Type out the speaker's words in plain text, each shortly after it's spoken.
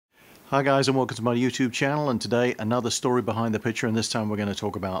Hi guys, and welcome to my YouTube channel, and today another story behind the picture, and this time we're going to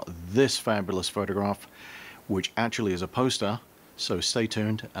talk about this fabulous photograph, which actually is a poster. So stay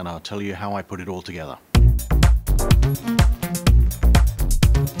tuned and I'll tell you how I put it all together.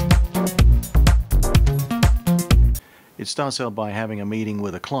 It starts out by having a meeting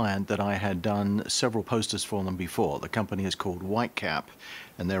with a client that I had done several posters for them before. The company is called Whitecap,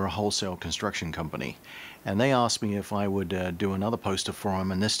 and they're a wholesale construction company. And they asked me if I would do another poster for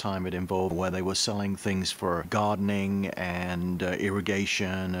them, and this time it involved where they were selling things for gardening and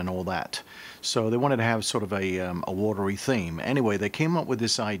irrigation and all that. So they wanted to have sort of a watery theme. Anyway, they came up with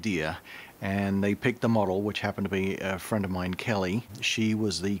this idea, and they picked the model, which happened to be a friend of mine, Kelly. She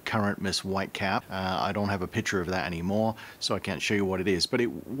was the current Miss Whitecap. I don't have a picture of that anymore, so I can't show you what it is, but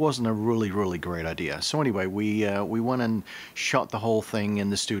it wasn't a really great idea. So anyway, we went and shot the whole thing in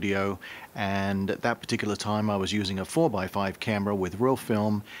the studio, and at that particular time I was using a 4x5 camera with real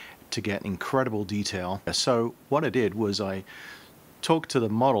film to get incredible detail. So what I did was I talked to the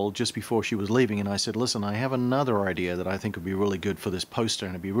model just before she was leaving, and I said, listen, I have another idea that I think would be really good for this poster,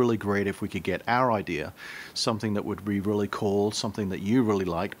 and it'd be really great if we could get our idea, something that would be really cool, something that you really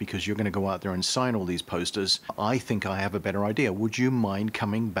like, because you're going to go out there and sign all these posters. I think I have a better idea. Would you mind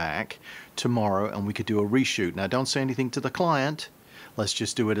coming back tomorrow and we could do a reshoot? Now, don't say anything to the client. Let's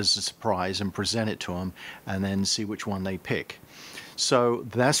just do it as a surprise and present it to them and then see which one they pick. So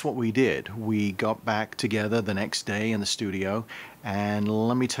that's what we did. We got back together the next day in the studio, and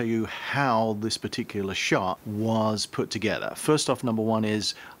let me tell you how this particular shot was put together. First off, number one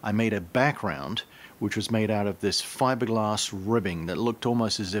is I made a background which was made out of this fiberglass ribbing that looked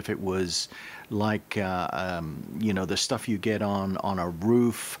almost as if it was like you know, the stuff you get on a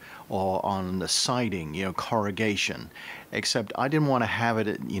roof or on the siding, you know, corrugation. Except I didn't want to have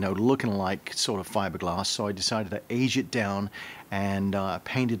it, you know, looking like sort of fiberglass, so I decided to age it down and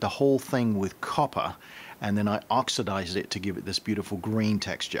painted the whole thing with copper, and then I oxidized it to give it this beautiful green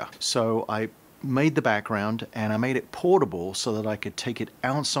texture. So I made the background, and I made it portable so that I could take it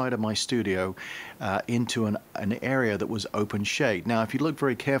outside of my studio into an area that was open shade. Now, if you look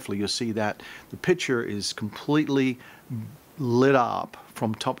very carefully, you'll see that the picture is completely lit up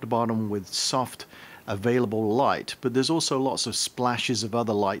from top to bottom with soft available light, but there's also lots of splashes of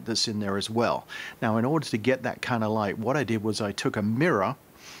other light that's in there as well. Now, in order to get that kind of light, what I did was I took a mirror,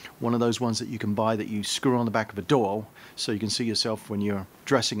 one of those ones that you can buy that you screw on the back of a door so you can see yourself when you're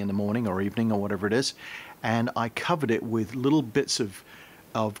dressing in the morning or evening or whatever it is, and I covered it with little bits of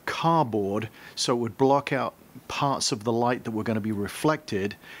cardboard so it would block out parts of the light that were going to be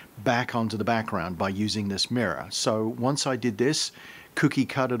reflected back onto the background by using this mirror. So once I did this, cookie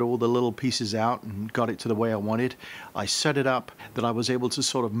cutted all the little pieces out and got it to the way I wanted, I set it up that I was able to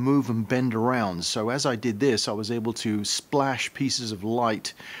sort of move and bend around. So as I did this, I was able to splash pieces of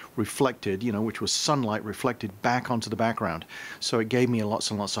light reflected, you know, which was sunlight reflected back onto the background. So it gave me lots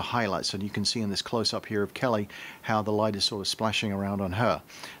and lots of highlights, and you can see in this close-up here of Kelly how the light is sort of splashing around on her.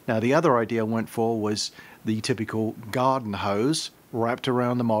 Now, the other idea I went for was the typical garden hose wrapped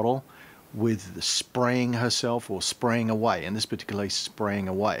around the model with spraying herself or spraying away, in this particular case spraying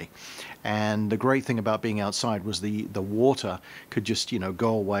away. And the great thing about being outside was the water could just, you know,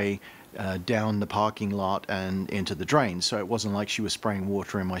 go away down the parking lot and into the drain. So it wasn't like she was spraying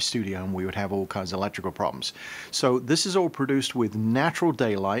water in my studio and we would have all kinds of electrical problems. So this is all produced with natural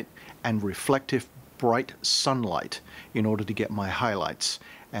daylight and reflective bright sunlight in order to get my highlights.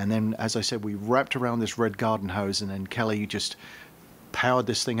 And then, as I said, we wrapped around this red garden hose, and then Kelly just powered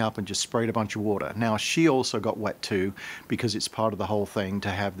this thing up and just sprayed a bunch of water. Now, she also got wet too, because it's part of the whole thing to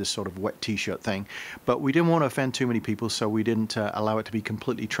have this sort of wet t-shirt thing, but we didn't want to offend too many people, so we didn't allow it to be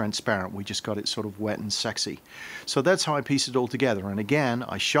completely transparent. We just got it sort of wet and sexy. So that's how I pieced it all together. And again,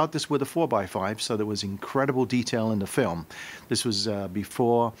 I shot this with a 4x5, so there was incredible detail in the film. This was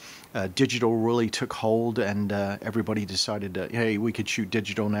before digital really took hold, and everybody decided that, hey, we could shoot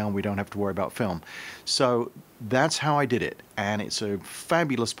digital now, we don't have to worry about film. So that's how I did it, and it's a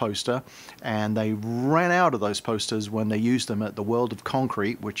fabulous poster, and they ran out of those posters when they used them at the World of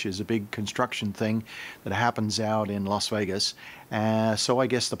Concrete, which is a big construction thing that happens out in Las Vegas. So I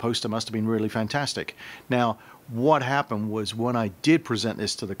guess the poster must have been really fantastic. Now, what happened was when I did present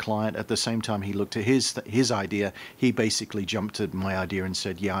this to the client, at the same time he looked at his idea, he basically jumped at my idea and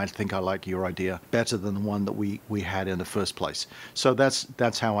said, yeah, I think I like your idea better than the one that we had in the first place. So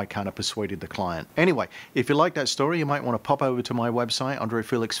that's how I kind of persuaded the client. Anyway, if you like that story, you might want to pop over to my website,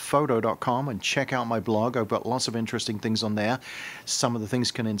 andrefelixphoto.com, and check out my blog. I've got lots of interesting things on there. Some of the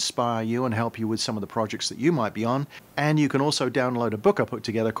things can inspire you and help you with some of the projects that you might be on. And you can also download a book I put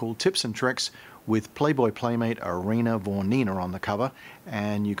together called Tips and Tricks, with Playboy Playmate Irina Vornina on the cover,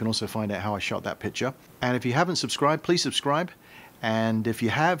 and you can also find out how I shot that picture. And if you haven't subscribed, please subscribe. And if you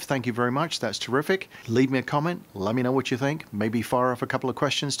have, thank you very much. That's terrific. Leave me a comment. Let me know what you think. Maybe fire off a couple of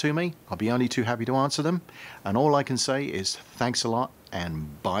questions to me. I'll be only too happy to answer them. And all I can say is thanks a lot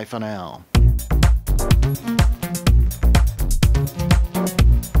and bye for now.